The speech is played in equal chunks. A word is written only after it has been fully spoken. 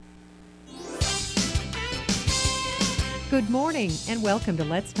Good morning and welcome to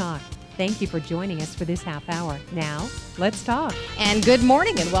Let's Talk. Thank you for joining us for this half hour. Now, let's talk. And good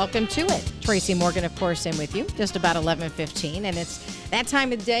morning and welcome to it. Tracy Morgan, of course, in with you, just about 11:15. And it's that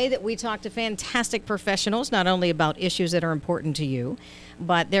time of day that we talk to fantastic professionals, not only about issues that are important to you,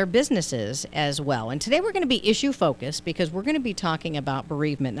 but their businesses as well. And today we're going to be issue focused because we're going to be talking about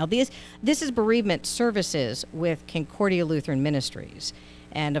bereavement. Now, this is bereavement services with Concordia Lutheran Ministries.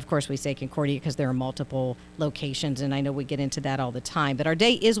 And of course, we say Concordia because there are multiple locations, and I know we get into that all the time. But our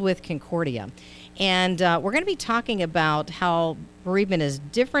day is with Concordia. And we're going to be talking about how bereavement is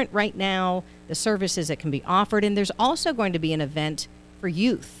different right now, the services that can be offered, and there's also going to be an event for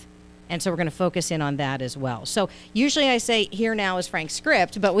youth. And so we're going to focus in on that as well. So usually I say here now is Frank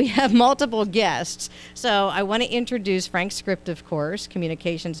Skrip, but we have multiple guests. So I want to introduce Frank Skrip, of course,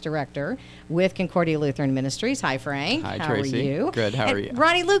 Communications Director with Concordia Lutheran Ministries. Hi, Frank. Hi, How Tracy. are you? Good. How are you?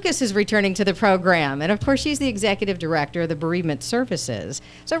 Roni Lucas is returning to the program. And, of course, she's the Executive Director of the Bereavement Services.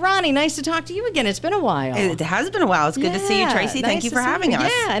 So, Roni, nice to talk to you again. It's been a while. It has been a while. It's good to see you, Tracy. Thank you for having us.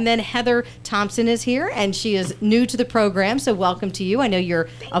 Yeah, and then Heather Thompson is here, and she is new to the program, so welcome to you. I know you're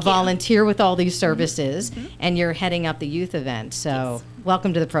a volunteer with all these services, and you're heading up the youth event, so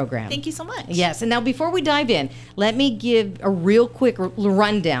welcome to the program. Thank you so much. Yes, and now before we dive in, let me give a real quick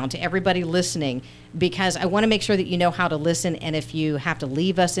rundown to everybody listening, because I want to make sure that you know how to listen, and if you have to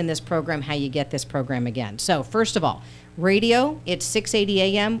leave us in this program, how you get this program again. So first of all, radio, it's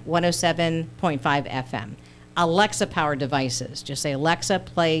 680 AM, 107.5 FM. Alexa-powered devices, just say, Alexa,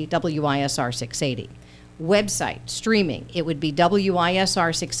 play WISR 680. Website, streaming, it would be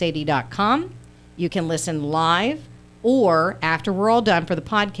WISR680.com. You can listen live, or after we're all done for the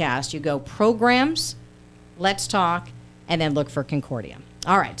podcast, you go programs, Let's Talk, and then look for Concordia.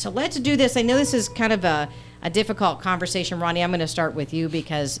 All right, so let's do this. I know this is kind of a difficult conversation. Roni, I'm going to start with you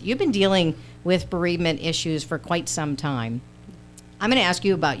because you've been dealing with bereavement issues for quite some time. I'm going to ask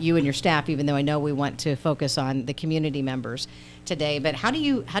you about you and your staff, even though I know we want to focus on the community members today. But how do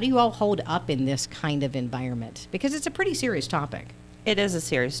you all hold up in this kind of environment? Because it's a pretty serious topic. It is a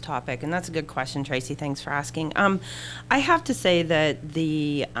serious topic, and that's a good question, Tracy. Thanks for asking. I have to say that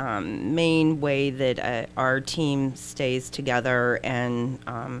the main way that our team stays together and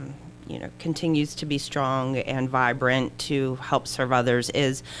continues to be strong and vibrant to help serve others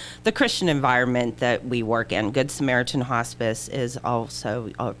is the Christian environment that we work in. Good Samaritan Hospice is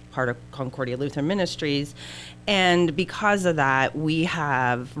also a part of Concordia Lutheran Ministries, and because of that, we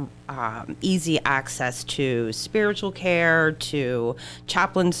have easy access to spiritual care, to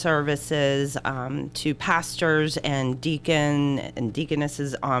chaplain services, to pastors and deacon and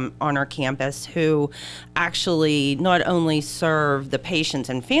deaconesses on our campus who actually not only serve the patients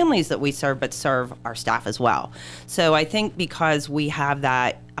and families that we serve, but serve our staff as well. So I think because we have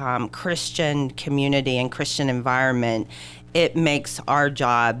that Christian community and Christian environment, it makes our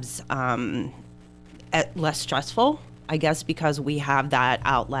jobs less stressful, I guess, because we have that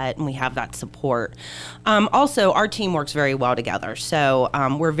outlet and we have that support. Also, our team works very well together. So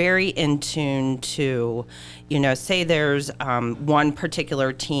we're very in tune to, say there's one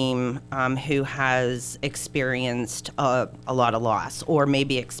particular team who has experienced a lot of loss, or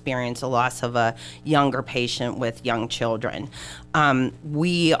maybe experienced a loss of a younger patient with young children.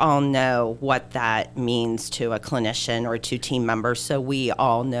 We all know what that means to a clinician or to team members, so we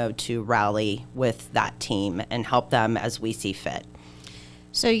all know to rally with that team and help them as we see fit.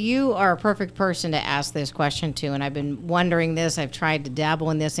 So you are a perfect person to ask this question to, and I've been wondering this. I've tried to dabble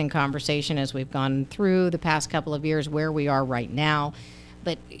in this in conversation as we've gone through the past couple of years where we are right now.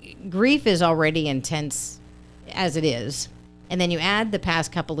 But grief is already intense as it is, and then you add the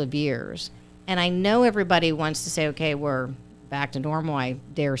past couple of years, and I know everybody wants to say, okay, we're back to normal. I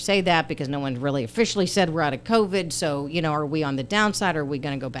dare say that because no one really officially said we're out of COVID. So, are we on the downside? Or are we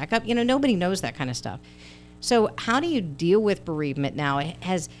going to go back up? Nobody knows that kind of stuff. So how do you deal with bereavement now?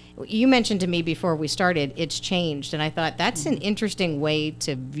 You mentioned to me before we started, it's changed. And I thought that's an interesting way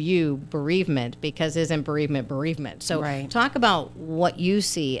to view bereavement, because isn't bereavement? So talk about what you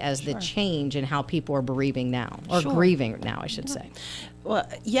see as the change in how people are bereaving now, or grieving now, I should say. Well,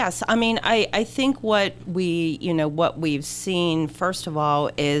 yes. I mean, I think what we've seen, first of all,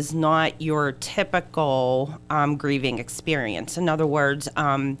 is not your typical grieving experience. In other words,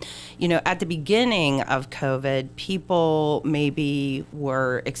 at the beginning of COVID, people maybe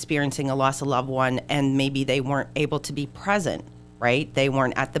were experiencing a loss of a loved one, and maybe they weren't able to be present, right? They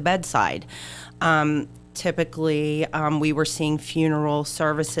weren't at the bedside. Typically, we were seeing funeral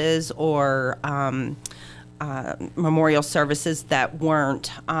services or memorial services that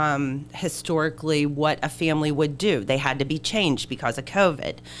weren't historically what a family would do. They had to be changed because of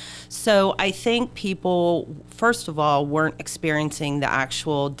COVID. So I think people, first of all, weren't experiencing the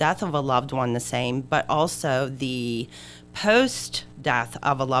actual death of a loved one the same, but also the post-death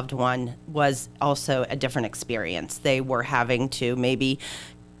of a loved one was also a different experience. They were having to maybe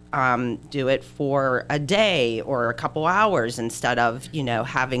do it for a day or a couple hours instead of,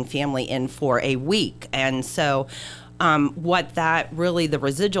 having family in for a week. And so what that really, the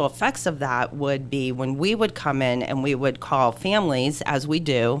residual effects of that would be when we would come in and we would call families, as we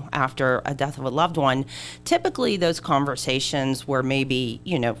do after a death of a loved one. Typically those conversations were maybe,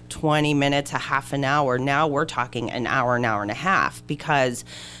 20 minutes, a half an hour. Now we're talking an hour and a half, because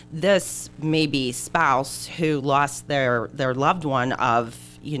this maybe spouse who lost their loved one of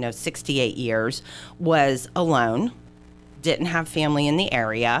 68 years was alone, didn't have family in the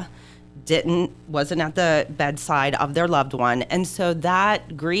area, wasn't at the bedside of their loved one. And so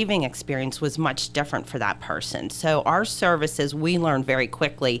that grieving experience was much different for that person. So our services, we learned very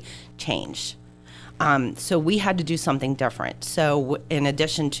quickly, changed. So we had to do something different. So in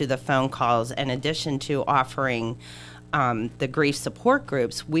addition to the phone calls, in addition to offering the grief support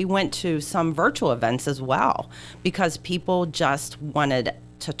groups, we went to some virtual events as well, because people just wanted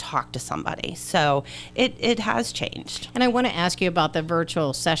to talk to somebody. So it has changed. And I want to ask you about the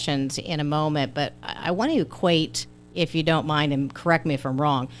virtual sessions in a moment, but I want to equate, if you don't mind, and correct me if I'm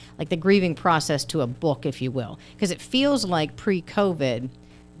wrong, like the grieving process to a book, if you will. Because it feels like pre-COVID,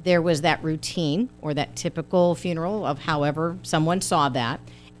 there was that routine or that typical funeral of however someone saw that,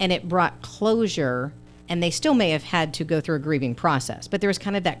 and it brought closure. And they still may have had to go through a grieving process, but there was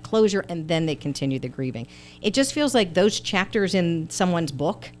kind of that closure, and then they continued the grieving. It just feels like those chapters in someone's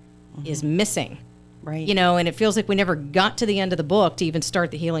book is missing. Right. And it feels like we never got to the end of the book to even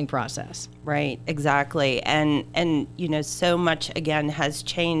start the healing process. Right, exactly. And so much, again, has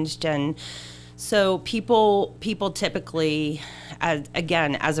changed. And so people typically, as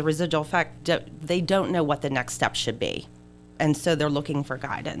a residual effect, they don't know what the next step should be. And so they're looking for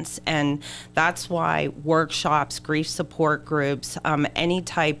guidance. And that's why workshops, grief support groups, any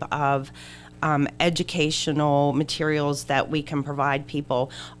type of educational materials that we can provide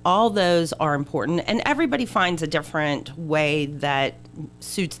people, all those are important. And everybody finds a different way that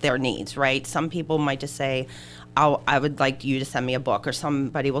suits their needs, right? Some people might just say, I would like you to send me a book, or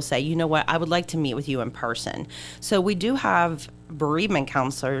somebody will say, you know what, I would like to meet with you in person. So we do have bereavement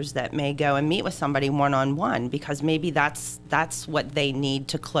counselors that may go and meet with somebody one-on-one, because maybe that's what they need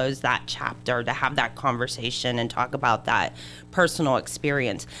to close that chapter, to have that conversation and talk about that personal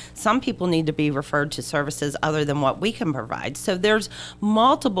experience. Some people need to be referred to services other than what we can provide. So there's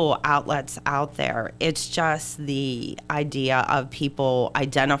multiple outlets out there. It's just the idea of people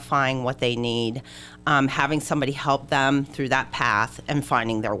identifying what they need, having somebody help them through that path, and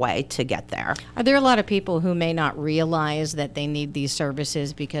finding their way to get there. Are there a lot of people who may not realize that they need these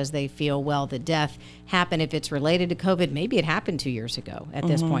services because they feel, well, the death happened, if it's related to COVID, maybe it happened 2 years ago at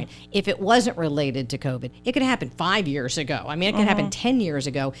this point. If it wasn't related to COVID, it could happen 5 years ago. I mean, it could happen 10 years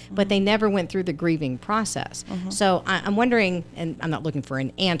ago, but they never went through the grieving process. So I'm wondering, and I'm not looking for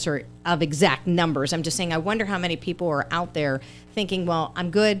an answer of exact numbers, I'm just saying I wonder how many people are out there thinking, well,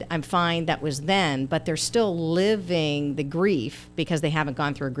 I'm good, I'm fine, that was then, but they're still living the grief because they haven't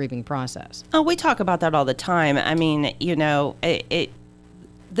gone through a grieving process. Oh, we talk about that all the time. I mean,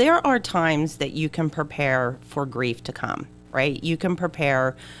 there are times that you can prepare for grief to come, right? You can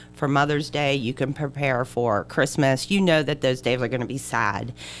prepare for Mother's Day. You can prepare for Christmas. You know that those days are going to be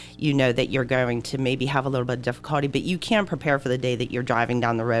sad. You know that you're going to maybe have a little bit of difficulty, but you can't prepare for the day that you're driving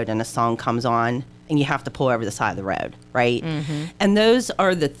down the road and a song comes on and you have to pull over the side of the road, right? And those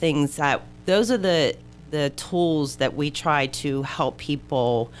are the things those are the tools that we try to help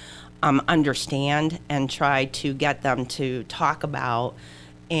people understand and try to get them to talk about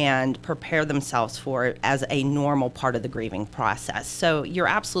and prepare themselves for it as a normal part of the grieving process. So you're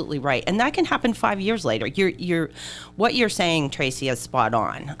absolutely right, and that can happen 5 years later. What you're saying, Tracy, is spot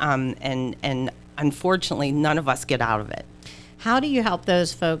on, and unfortunately, none of us get out of it. How do you help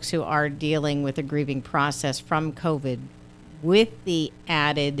those folks who are dealing with a grieving process from COVID with the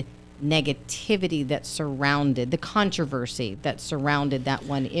added negativity that surrounded, the controversy that surrounded that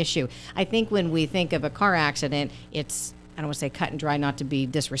one issue? I think when we think of a car accident, it's, I don't want to say cut and dry, not to be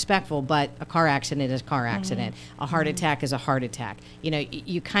disrespectful, but a car accident is a car accident. A heart attack is a heart attack.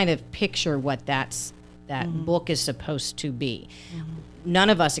 You kind of picture what that book is supposed to be.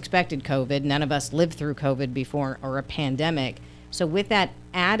 None of us expected COVID. None of us lived through COVID before, or a pandemic. So with that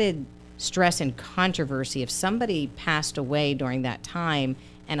added stress and controversy, if somebody passed away during that time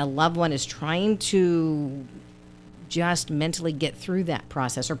and a loved one is trying to just mentally get through that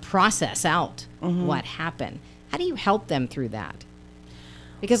process or process out what happened, how do you help them through that?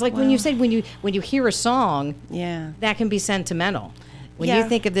 Because like when you said, when you hear a song, that can be sentimental. When you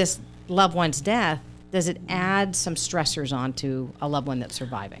think of this loved one's death, does it add some stressors onto a loved one that's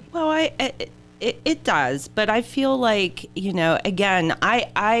surviving? Well, it does, but I feel like, again,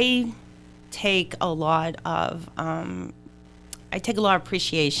 I take a lot of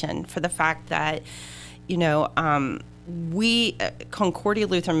appreciation for the fact that, we, Concordia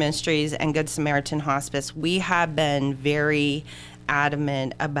Lutheran Ministries and Good Samaritan Hospice, we have been very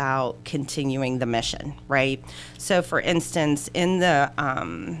adamant about continuing the mission, right? So, for instance, in the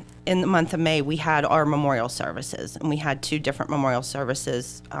month of May, we had our memorial services, and we had 2 different memorial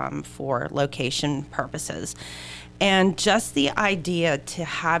services for location purposes. And just the idea to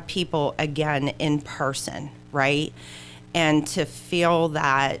have people again in person, right? And to feel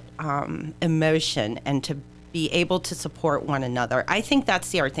that emotion and to be able to support one another. I think that's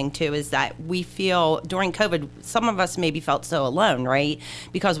the other thing too, is that we feel during COVID, some of us maybe felt so alone, right?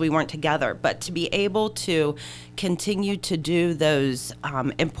 Because we weren't together. But to be able to continue to do those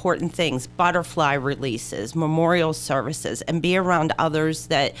important things, butterfly releases, memorial services, and be around others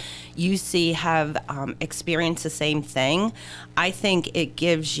that you see have experienced the same thing, I think it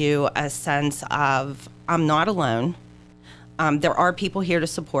gives you a sense of, I'm not alone. There are people here to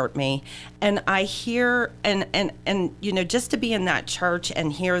support me. And I hear, and just to be in that church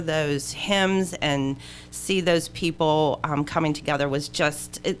and hear those hymns and see those people coming together was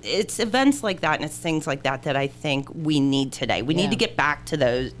just, it's events like that and it's things like that that I think we need today. We need to get back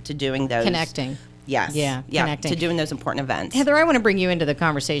to doing those. Connecting. Yes. Yeah, connecting. To doing those important events. Heather, I want to bring you into the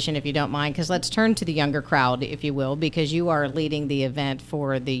conversation if you don't mind, because let's turn to the younger crowd, if you will, because you are leading the event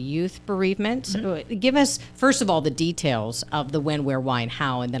for the youth bereavement. Mm-hmm. Give us, first of all, the details of the when, where, why, and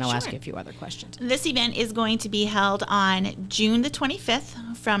how, and then I'll ask you a few other questions. This event is going to be held on June the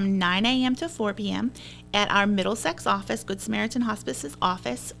 25th from 9 a.m. to 4 p.m. at our Middlesex office, Good Samaritan Hospice's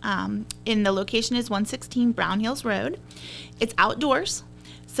office. In the location is 116 Brown Hills Road. It's outdoors.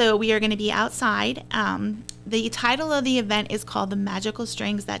 So we are going to be outside. The title of the event is called The Magical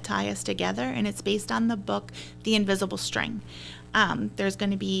Strings That Tie Us Together, and it's based on the book, The Invisible String. There's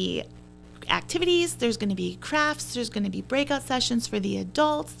going to be activities, there's going to be crafts, there's going to be breakout sessions for the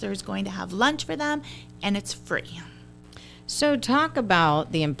adults, there's going to have lunch for them, and it's free. So talk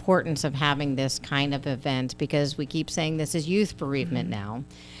about the importance of having this kind of event, because we keep saying this is youth bereavement now.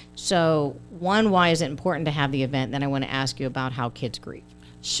 So one, why is it important to have the event? Then I want to ask you about how kids grieve.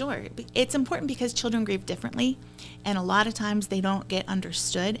 Sure. It's important because children grieve differently, and a lot of times they don't get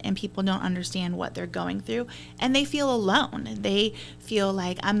understood, and people don't understand what they're going through, and they feel alone. They feel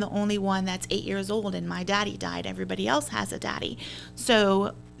like, I'm the only one that's 8 years old and my daddy died. Everybody else has a daddy.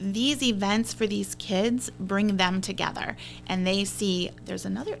 So these events for these kids bring them together, and they see there's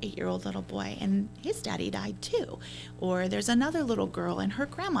another 8-year-old little boy and his daddy died too, or there's another little girl and her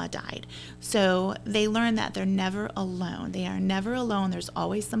grandma died. So they learn that they're never alone. They are never alone. There's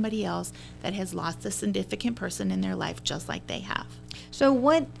always somebody else that has lost a significant person in their life just like they have. So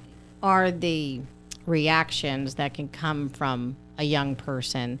what are the reactions that can come from a young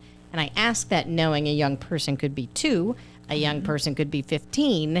person? And I ask that knowing a young person could be 2, a young person could be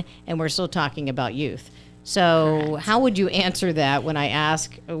 15, and we're still talking about youth. So correct. How would you answer that when I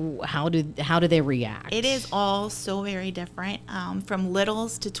ask, how do they react? It is all so very different, from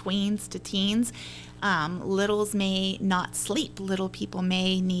littles to tweens to teens. Littles may not sleep. Little people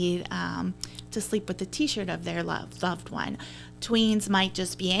may need to sleep with the t-shirt of their loved one. Tweens might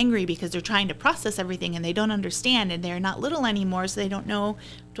just be angry because they're trying to process everything and they don't understand, and they're not little anymore, so they don't know,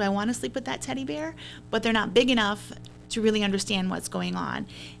 do I want to sleep with that teddy bear? But they're not big enough to really understand what's going on.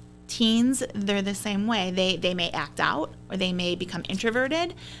 Teens, they're the same way. They may act out, or they may become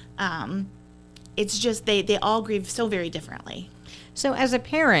introverted. It's just they all grieve so very differently. So as a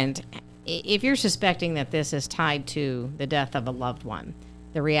parent, if you're suspecting that this is tied to the death of a loved one,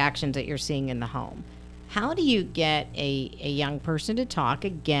 the reactions that you're seeing in the home, how do you get a young person to talk?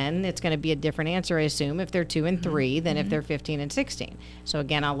 Again, it's going to be a different answer, I assume, if they're 2 and 3 than if they're 15 and 16. So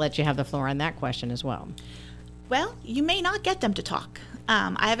again, I'll let you have the floor on that question as well. Well, you may not get them to talk.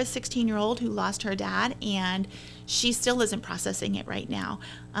 I have a 16-year-old who lost her dad, and she still isn't processing it right now.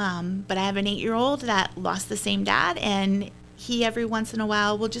 But I have an 8-year-old that lost the same dad, and he every once in a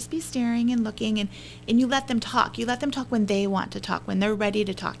while will just be staring and looking, and you let them talk. You let them talk when they want to talk, when they're ready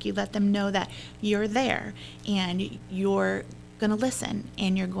to talk. You let them know that you're there, and you're going to listen,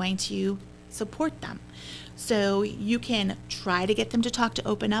 and you're going to support them. So you can try to get them to talk, to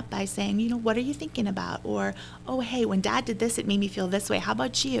open up by saying, what are you thinking about? Or, oh, hey, when Dad did this, it made me feel this way. How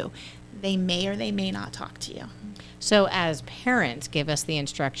about you? They may or they may not talk to you. So as parents, give us the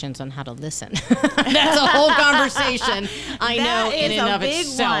instructions on how to listen. That's a whole conversation, I know, in and of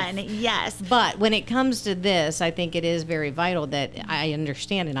itself. That is a big one, yes. But when it comes to this, I think it is very vital that I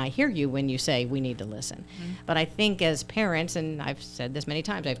understand and I hear you when you say we need to listen. Mm-hmm. But I think as parents, and I've said this many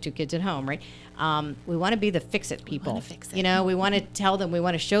times, I have 2 kids at home, right? We want to be the fix-it people. We want to fix it. We want to tell them, we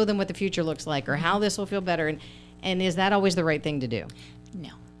want to show them what the future looks like or how this will feel better. And is that always the right thing to do? No.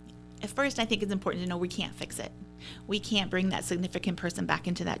 At first, I think it's important to know we can't fix it. We can't bring that significant person back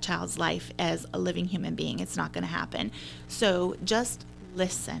into that child's life as a living human being. It's not going to happen. So just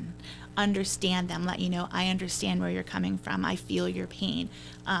listen, understand them, let you know, I understand where you're coming from. I feel your pain.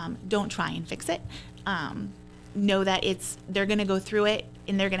 Don't try and fix it. Know that they're going to go through it,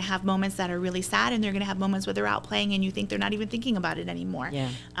 and they're going to have moments that are really sad, and they're going to have moments where they're out playing and you think they're not even thinking about it anymore. Yeah.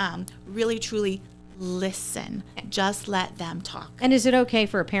 Really, truly listen. Just let them talk. And is it okay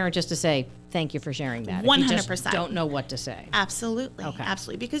for a parent just to say, thank you for sharing that? 100%. If you just don't know what to say. Absolutely. Okay.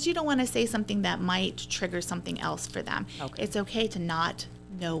 Absolutely. Because you don't want to say something that might trigger something else for them. Okay. It's okay to not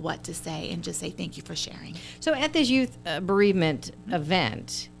know what to say and just say thank you for sharing. So at this youth bereavement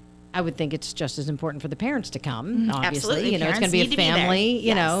event, I would think it's just as important for the parents to come, obviously. Absolutely. It's going Parents to be need a to be there. family,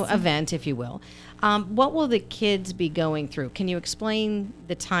 Yes. event, if you will. What will the kids be going through? Can you explain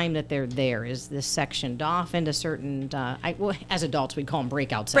the time that they're there? Is this sectioned off into certain, as adults, we call them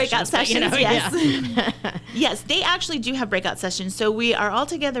breakout sessions. Breakout sessions, yes. Yeah. Yes, they actually do have breakout sessions. So we are all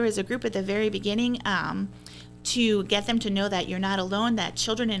together as a group at the very beginning to get them to know that you're not alone, that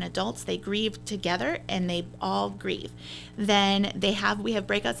children and adults, they grieve together and they all grieve. Then we have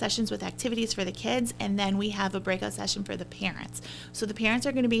breakout sessions with activities for the kids, and then we have a breakout session for the parents. So the parents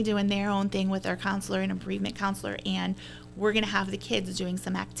are going to be doing their own thing with our counselor and a bereavement counselor, and we're going to have the kids doing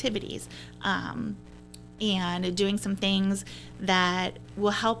some activities and doing some things that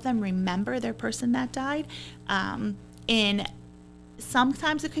will help them remember their person that died.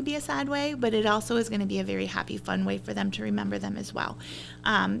 Sometimes it could be a sad way, but it also is going to be a very happy, fun way for them to remember them as well.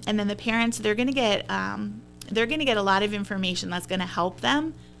 And then the parents, they're going to get a lot of information that's going to help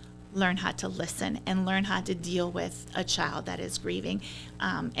them learn how to listen and learn how to deal with a child that is grieving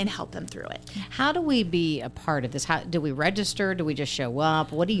and help them through it. How do we be a part of this? How do we register? Do we just show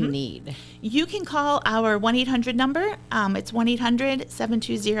up? What do you need? You can call our 1-800 number. It's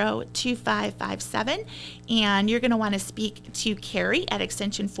 1-800-720-2557. And you're going to want to speak to Carrie at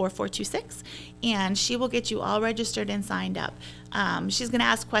extension 4426. And she will get you all registered and signed up. She's going to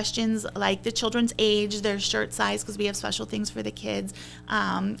ask questions like the children's age, their shirt size, because we have special things for the kids,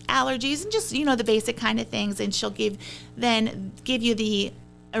 allergies, and just, the basic kind of things. And she'll give you the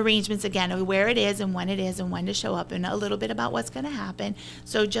arrangements again of where it is and when to show up and a little bit about what's going to happen.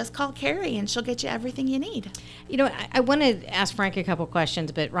 So just call Carrie and she'll get you everything you need. I want to ask Frank a couple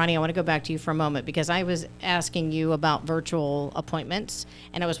questions, but Roni, I want to go back to you for a moment because I was asking you about virtual appointments,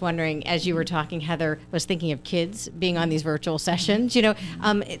 and I was wondering, as you were talking, Heather was thinking of kids being on these virtual sessions.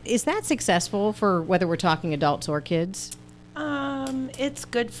 Is that successful for whether we're talking adults or kids? It's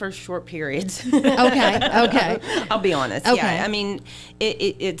good for short periods. Okay. I'll be honest. Okay. Yeah. I mean,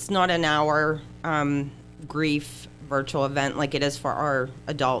 it's not an hour grief virtual event like it is for our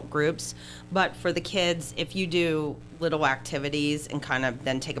adult groups. But for the kids, if you do little activities and kind of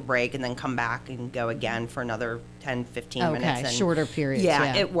then take a break and then come back and go again for another 10, 15 minutes. Okay, shorter periods.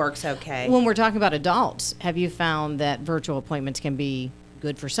 Yeah, it works okay. When we're talking about adults, have you found that virtual appointments can be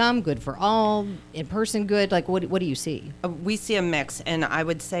good for some, good for all, in person good? Like, what do you see? We see a mix, and I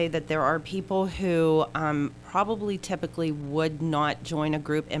would say that there are people who probably typically would not join a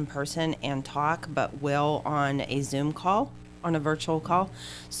group in person and talk, but will on a Zoom call, on a virtual call.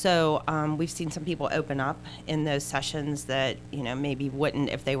 So we've seen some people open up in those sessions that, maybe wouldn't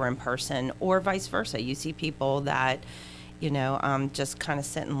if they were in person, or vice versa. You see people that just kind of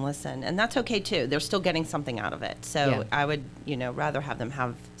sit and listen. And that's okay too. They're still getting something out of it. So Yeah. I would, rather have them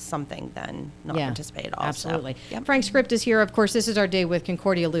have something than not participate at all. Absolutely. So, yep. Frank Skrip is here. Of course, this is our day with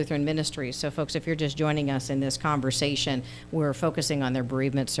Concordia Lutheran Ministries. So folks, if you're just joining us in this conversation, we're focusing on their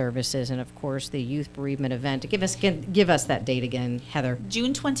bereavement services and of course the youth bereavement event. Give us that date again, Heather.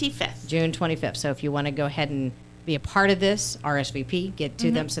 June 25th. June 25th. So if you want to go ahead and be a part of this, RSVP, get to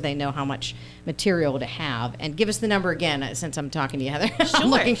them so they know how much material to have. And give us the number again, since I'm talking to you, Heather. Sure.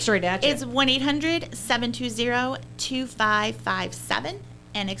 I'm looking straight at you. It's 1-800-720-2557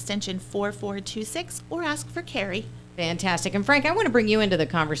 and extension 4426, or ask for Carrie. Fantastic. And Frank, I want to bring you into the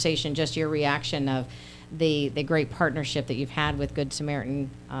conversation, just your reaction of the great partnership that you've had with Good Samaritan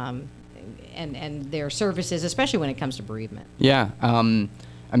and their services, especially when it comes to bereavement? Yeah, I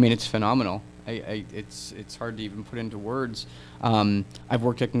mean, it's phenomenal. It's hard to even put into words. I've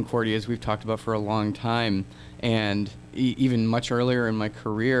worked at Concordia, as we've talked about, for a long time, and even much earlier in my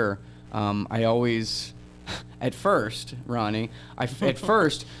career, I always, at first, Roni,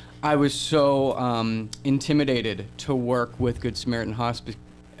 I was so intimidated to work with Good Samaritan Hospice.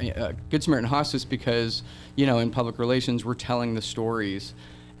 Because, in public relations, we're telling the stories.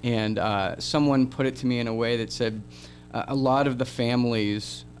 And someone put it to me in a way that said a lot of the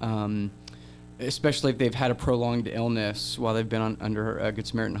families, especially if they've had a prolonged illness while they've been under Good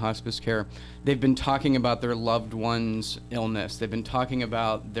Samaritan Hospice care, they've been talking about their loved one's illness. They've been talking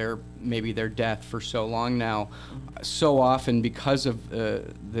about maybe their death for so long now. So often, because of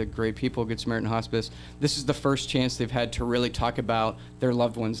the great people at Good Samaritan Hospice, this is the first chance they've had to really talk about their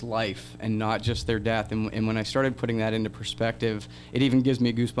loved one's life and not just their death. And when I started putting that into perspective, it even gives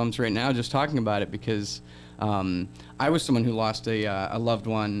me goosebumps right now just talking about it, because I was someone who lost a loved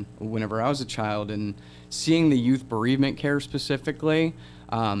one whenever I was a child, and seeing the youth bereavement care specifically,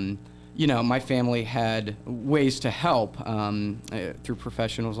 my family had ways to help through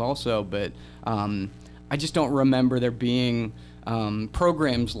professionals also, but I just don't remember there being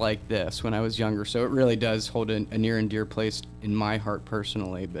programs like this when I was younger. So it really does hold a near and dear place in my heart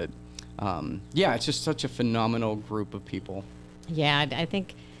personally. But it's just such a phenomenal group of people. Yeah, I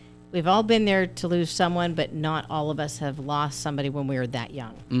think we've all been there to lose someone, but not all of us have lost somebody when we were that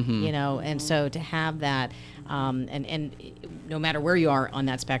young, and so to have that, and no matter where you are on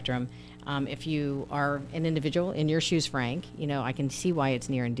that spectrum, if you are an individual in your shoes, Frank, I can see why it's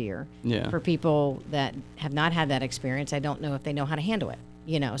near and dear. Yeah. For people that have not had that experience, I don't know if they know how to handle it,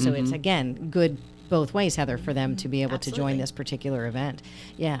 so it's, again, good both ways, Heather, for them to be able to join this particular event.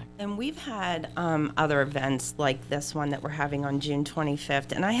 Yeah. And we've had other events like this one that we're having on June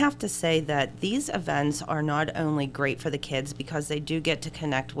 25th. And I have to say that these events are not only great for the kids because they do get to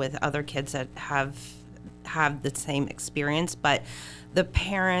connect with other kids that have the same experience, but the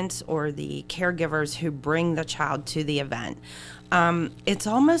parents or the caregivers who bring the child to the event, it's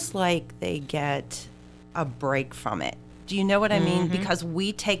almost like they get a break from it. Do you know what I mean? Because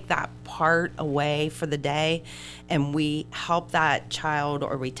we take that part away for the day and we help that child,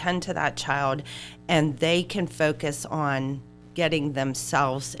 or we tend to that child, and they can focus on getting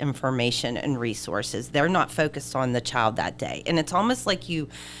themselves information and resources. They're not focused on the child that day. And it's almost like you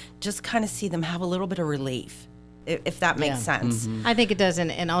just kind of see them have a little bit of relief, if that makes sense. I think it does.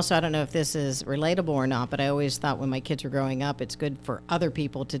 And also, I don't know if this is relatable or not, but I always thought when my kids were growing up, it's good for other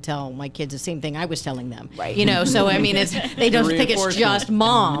people to tell my kids the same thing I was telling them. Right. So I mean, they don't think it's just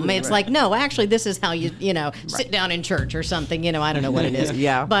mom. It's like, no, actually, this is how you sit down in church or something. I don't know what it is.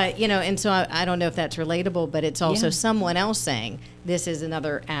 Yeah. But, and so I don't know if that's relatable, but it's also someone else saying, this is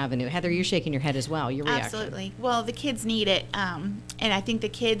another avenue. Heather, you're shaking your head as well. Your reaction. Absolutely. Well, the kids need it. And I think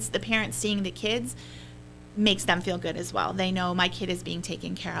the parents seeing the kids makes them feel good as well. They know my kid is being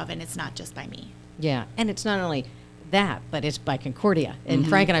taken care of, and it's not just by me. Yeah, and it's not only that, but it's by Concordia. And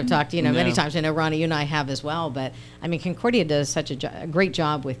Frank and I've talked, many times. I know Roni, you and I have as well. But I mean, Concordia does such a great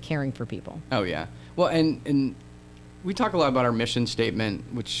job with caring for people. Oh yeah. Well, and we talk a lot about our mission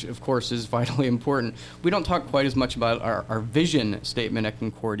statement, which of course is vitally important. We don't talk quite as much about our vision statement at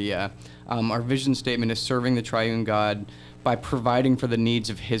Concordia. Our vision statement is serving the triune God by providing for the needs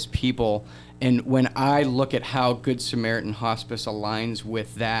of his people. And when I look at how Good Samaritan Hospice aligns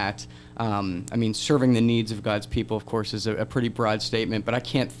with that, serving the needs of God's people, of course, is a pretty broad statement, but I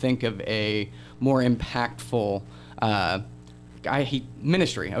can't think of a more impactful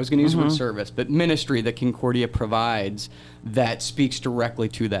ministry. I was going to use the word service, but ministry that Concordia provides that speaks directly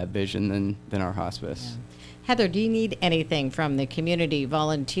to that vision than our hospice. Yeah. Heather, do you need anything from the community,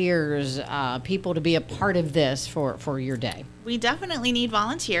 volunteers, people to be a part of this for your day? We definitely need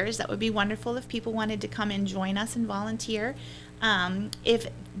volunteers. That would be wonderful if people wanted to come and join us and volunteer. If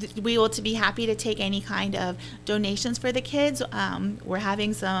we will to be happy to take any kind of donations for the kids. We're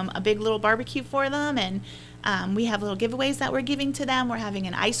having a big little barbecue for them, and we have little giveaways that we're giving to them. We're having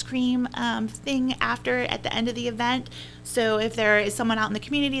an ice cream thing at the end of the event. So if there is someone out in the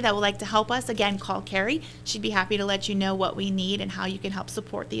community that would like to help us, again, call Carrie. She'd be happy to let you know what we need and how you can help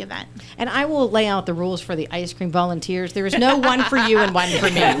support the event. And I will lay out the rules for the ice cream volunteers. There is no one for you and one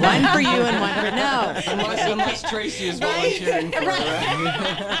for me. One for you and one for no. Unless Tracy is volunteering for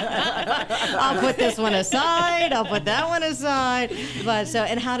it. I'll put this one aside. I'll put that one aside.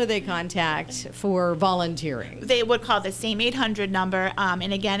 And how do they contact for volunteers? volunteering? They would call the same 800 number.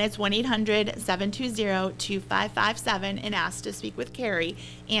 And again, it's 1-800-720-2557 and ask to speak with Carrie,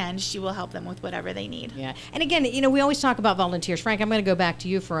 and she will help them with whatever they need. Yeah. And again, we always talk about volunteers. Frank, I'm going to go back to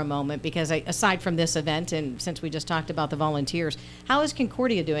you for a moment because aside from this event, and since we just talked about the volunteers, how is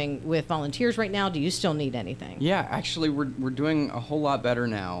Concordia doing with volunteers right now? Do you still need anything? Yeah, actually, we're doing a whole lot better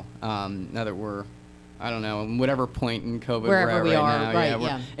now. Now that we're, I don't know, whatever point in COVID Wherever we're at we are, now. right, We're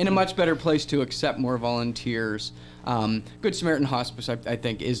yeah. in a much better place to accept more volunteers. Good Samaritan Hospice, I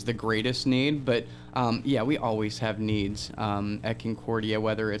think, is the greatest need, but yeah, we always have needs at Concordia,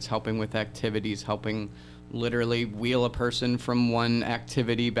 whether it's helping with activities, helping literally wheel a person from one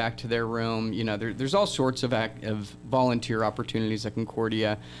activity back to their room. There's all sorts of volunteer opportunities at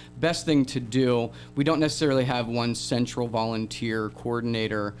Concordia. Best thing to do, we don't necessarily have one central volunteer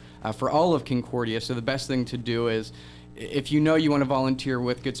coordinator for all of Concordia, so the best thing to do is, if you know you want to volunteer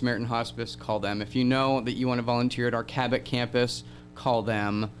with Good Samaritan Hospice, call them. If you know that you want to volunteer at our Cabot campus, call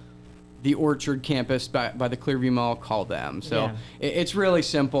them. The Orchard campus by the Clearview Mall, call them. So Yeah. it's really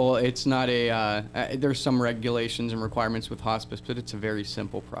simple. It's not there's some regulations and requirements with hospice, but it's a very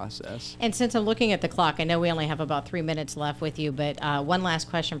simple process. And since I'm looking at the clock, I know we only have about 3 minutes left with you, but one last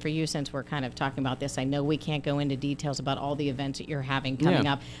question for you since we're kind of talking about this. I know we can't go into details about all the events that you're having coming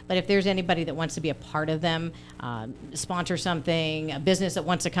Yeah. up, but if there's anybody that wants to be a part of them, sponsor something, a business that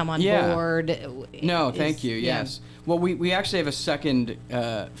wants to come on Yeah. board. No, is- thank you. yeah. Yes. Well, we actually have a second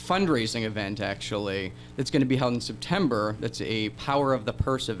fundraising event, actually, that's going to be held in September. That's a Power of the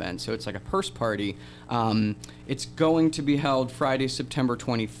Purse event. So it's like a purse party. It's going to be held Friday, September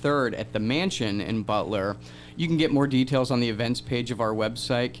 23rd at the Mansion in Butler. You can get more details on the events page of our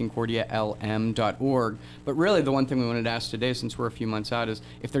website, concordialm.org. But really, the one thing we wanted to ask today, since we're a few months out, is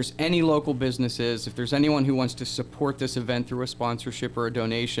if there's any local businesses, if there's anyone who wants to support this event through a sponsorship or a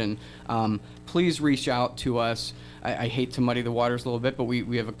donation, please reach out to us. I hate to muddy the waters a little bit, but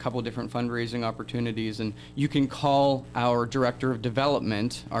we have a couple different fundraising opportunities, and you can call our Director of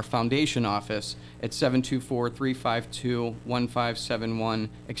Development, our foundation office, at 724-352-1571,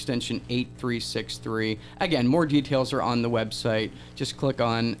 extension 8363. Again, more details are on the website. Just click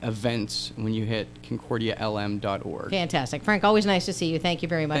on events when you hit concordialm.org. Fantastic. Frank, always nice to see you. Thank you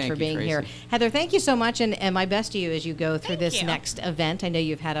very much Thank for you, being here. Tracy. Heather, thank you so much, and my best to you as you go through Thank this you. next event. I know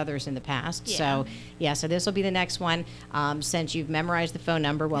you've had others in the past. So this will be the next one. Since you've memorized the phone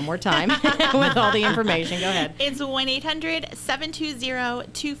number one more time with all the information, go ahead. It's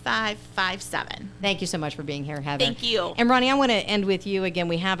 1-800-720-2557. Thank you so much for being here, Heather. Thank you. And Roni, I want to end with you. Again,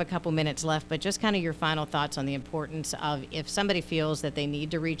 we have a couple minutes left, but just kind of your final thoughts on the importance of if somebody feels that they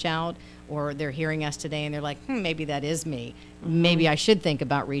need to reach out or they're hearing us today and they're like, maybe that is me. Maybe I should think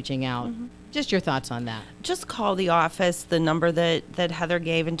about reaching out. Just your thoughts on that. Just call the office, the number that Heather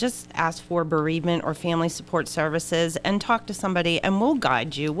gave, and just ask for bereavement or family support services and talk to somebody, and we'll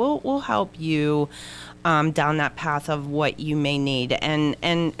guide you. We'll help you down that path of what you may need. And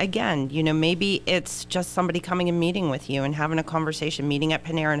again, maybe it's just somebody coming and meeting with you and having a conversation, meeting at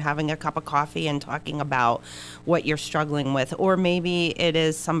Panera and having a cup of coffee and talking about what you're struggling with. Or maybe it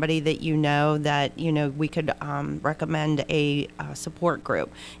is somebody that that we could recommend a support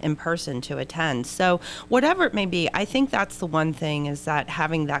group in person to attend. So whatever it may be, I think that's the one thing, is that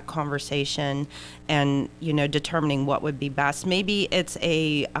having that conversation and determining what would be best. Maybe it's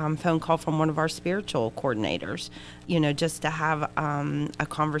a phone call from one of our spiritual coordinators, just to have a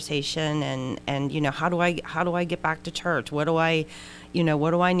conversation and how do I get back to church? What do I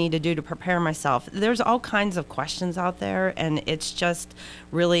need to do to prepare myself? There's all kinds of questions out there, and it's just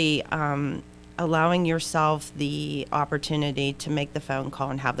really allowing yourself the opportunity to make the phone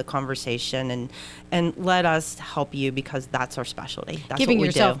call and have the conversation and let us help you, because that's our specialty. That's Giving what we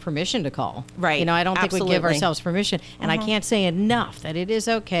yourself do. permission to call. Right. I don't think we give Absolutely. ourselves permission. And I can't say enough that it is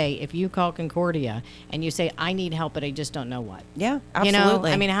okay if you call Concordia and you say, I need help, but I just don't know what. Yeah, absolutely.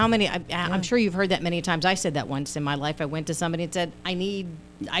 How many, I'm sure you've heard that many times. I said that once in my life. I went to somebody and said,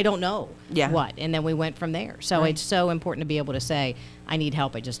 I don't know what. And then we went from there. So it's so important to be able to say, I need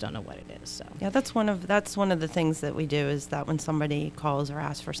help, I just don't know what it is. So Yeah, that's one of the things that we do, is that when somebody calls or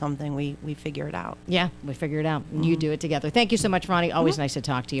asks for something, we figure it out. yeah, we figure it out. You do it together. Thank you so much, Roni. Always nice to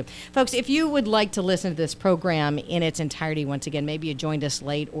talk to you. Folks, if you would like to listen to this program in its entirety, once again, maybe you joined us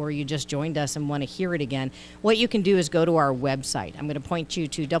late or you just joined us and want to hear it again, what you can do is go to our website. I'm going to point you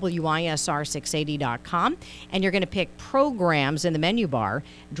to wisr680.com, and you're going to pick programs in the menu bar,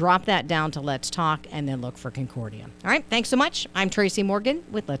 drop that down to Let's Talk, and then look for Concordia. All right, thanks so much. I'm Tracy Morgan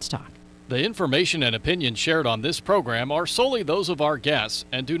with Let's Talk. The information and opinions shared on this program are solely those of our guests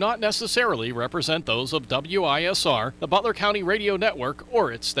and do not necessarily represent those of WISR, the Butler County Radio Network,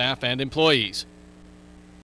 or its staff and employees.